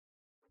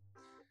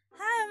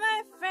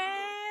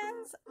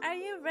Are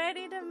you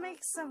ready to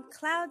make some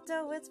cloud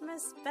dough with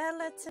Miss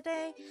Bella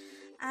today?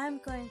 I'm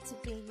going to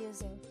be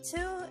using 2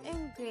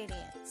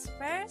 ingredients.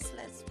 First,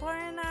 let's pour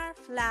in our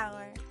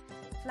flour.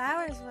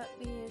 Flour is what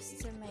we use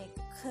to make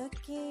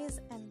cookies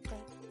and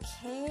bake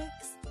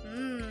cakes.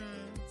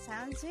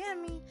 Sounds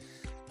yummy.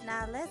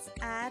 Now let's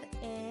add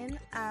in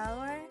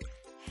our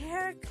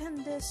hair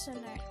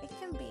conditioner. It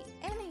can be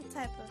any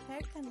type of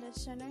hair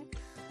conditioner.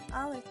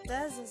 All it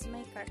does is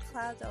make our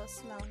cloud dough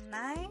smell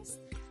nice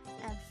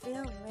and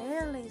feel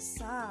really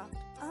soft,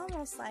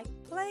 almost like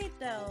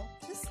Play-Doh,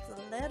 just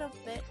a little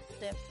bit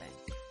different.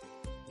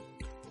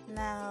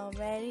 Now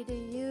ready to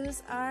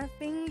use our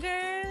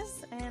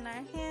fingers and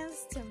our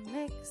hands to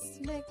mix.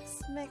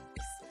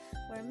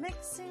 We're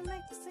mixing.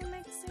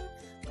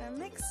 We're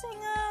mixing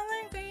all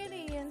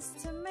ingredients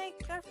to make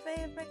our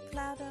favorite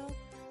cloud dough.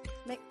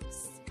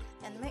 Mix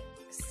and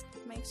mix.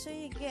 Make sure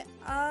you get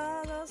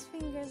all those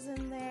fingers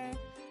in there.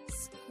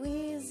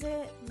 Squeeze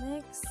it,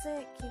 mix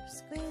it, keep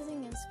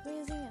squeezing and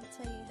squeezing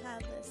until you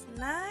have this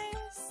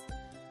nice,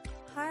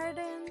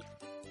 hardened,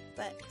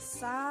 but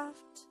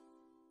soft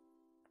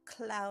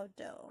cloud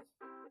dough.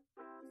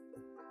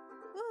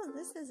 Ooh,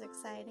 this is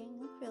exciting.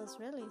 It feels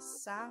really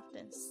soft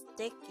and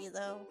sticky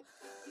though.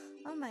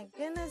 Oh my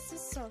goodness,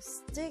 it's so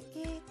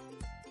sticky.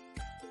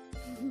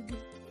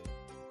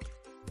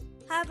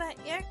 How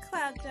about your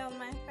cloud dough,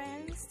 my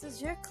friends?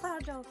 Does your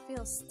cloud dough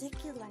feel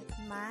sticky like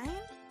mine?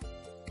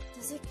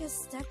 Does it get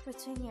stuck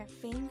between your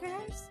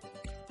fingers?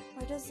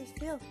 Or does it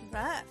feel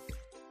rough?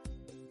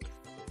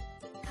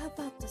 How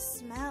about the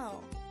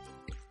smell?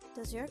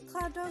 Does your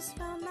cloud dough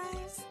smell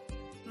nice?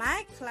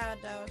 My cloud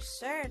dough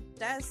sure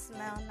does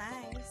smell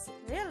nice.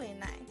 Really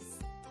nice.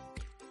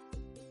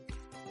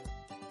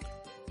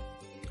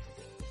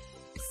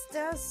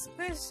 Still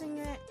squishing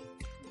it.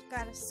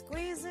 Gotta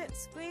squeeze it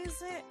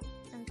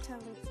until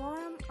we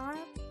form our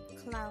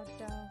cloud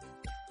dough.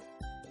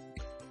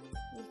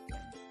 You can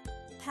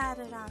pat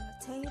it on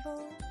the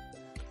table.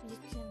 You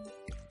can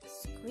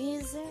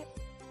squeeze it.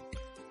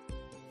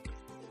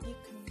 You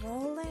can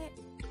roll it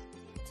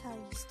until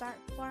you start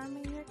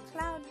forming your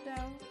cloud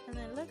dough, and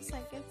it looks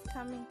like it's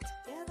coming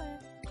together.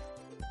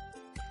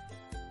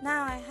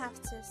 Now I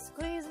have to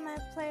squeeze my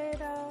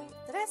Play-Doh.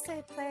 Did I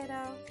say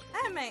Play-Doh?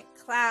 I meant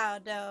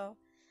cloud dough.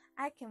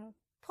 I can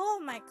pull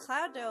my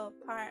cloud dough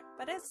apart,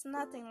 but it's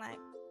nothing like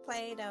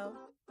Play-Doh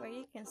where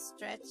you can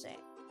stretch it.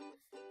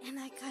 And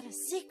I got a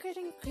secret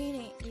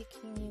ingredient you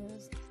can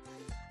use.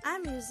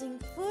 I'm using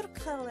food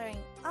coloring.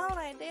 All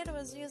I did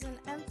was use an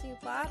empty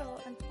bottle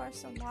and pour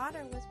some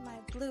water with my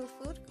blue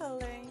food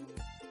coloring.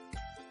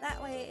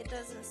 That way it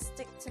doesn't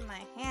stick to my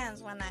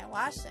hands when I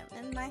wash them,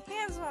 and my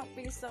hands won't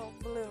be so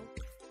blue.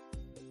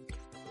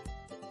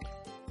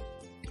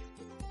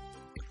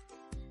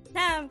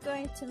 Now I'm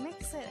going to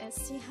mix it and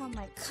see how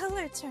my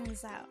color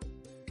turns out.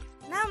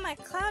 Now my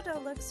cloud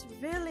dough looks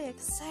really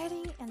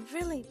exciting and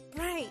really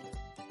bright.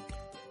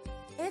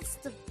 It's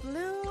the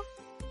blue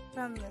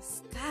from the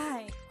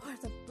sky or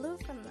the blue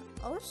from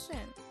the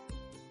ocean.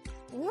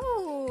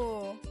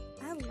 Ooh,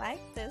 I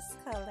like this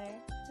color.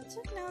 Did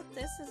you know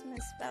this is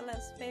Miss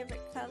Bella's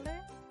favorite color?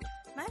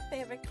 My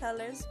favorite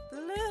color is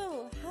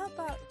blue. How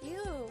about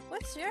you?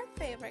 What's your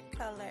favorite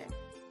color?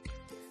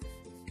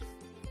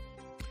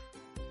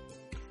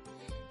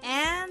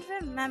 And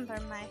remember,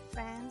 my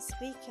friends,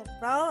 we can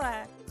roll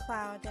our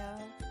cloud dough,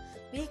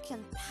 we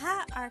can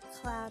pat our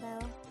cloud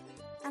dough,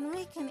 and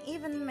we can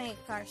even make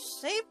our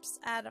shapes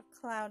out of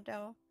cloud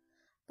dough.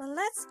 But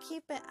let's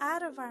keep it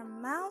out of our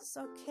mouths,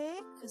 okay?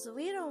 Because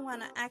we don't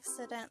want to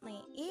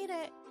accidentally eat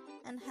it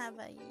and have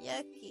a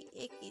yucky,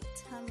 icky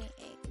tummy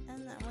ache,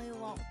 and then we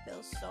won't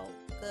feel so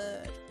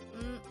good.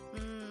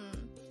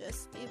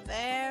 Just be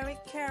very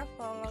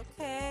careful,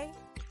 okay?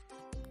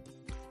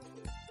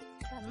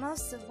 But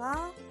most of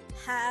all,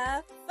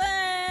 have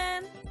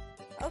fun,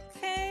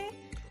 okay?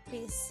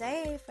 Be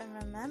safe, and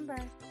remember,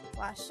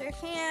 wash your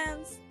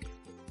hands.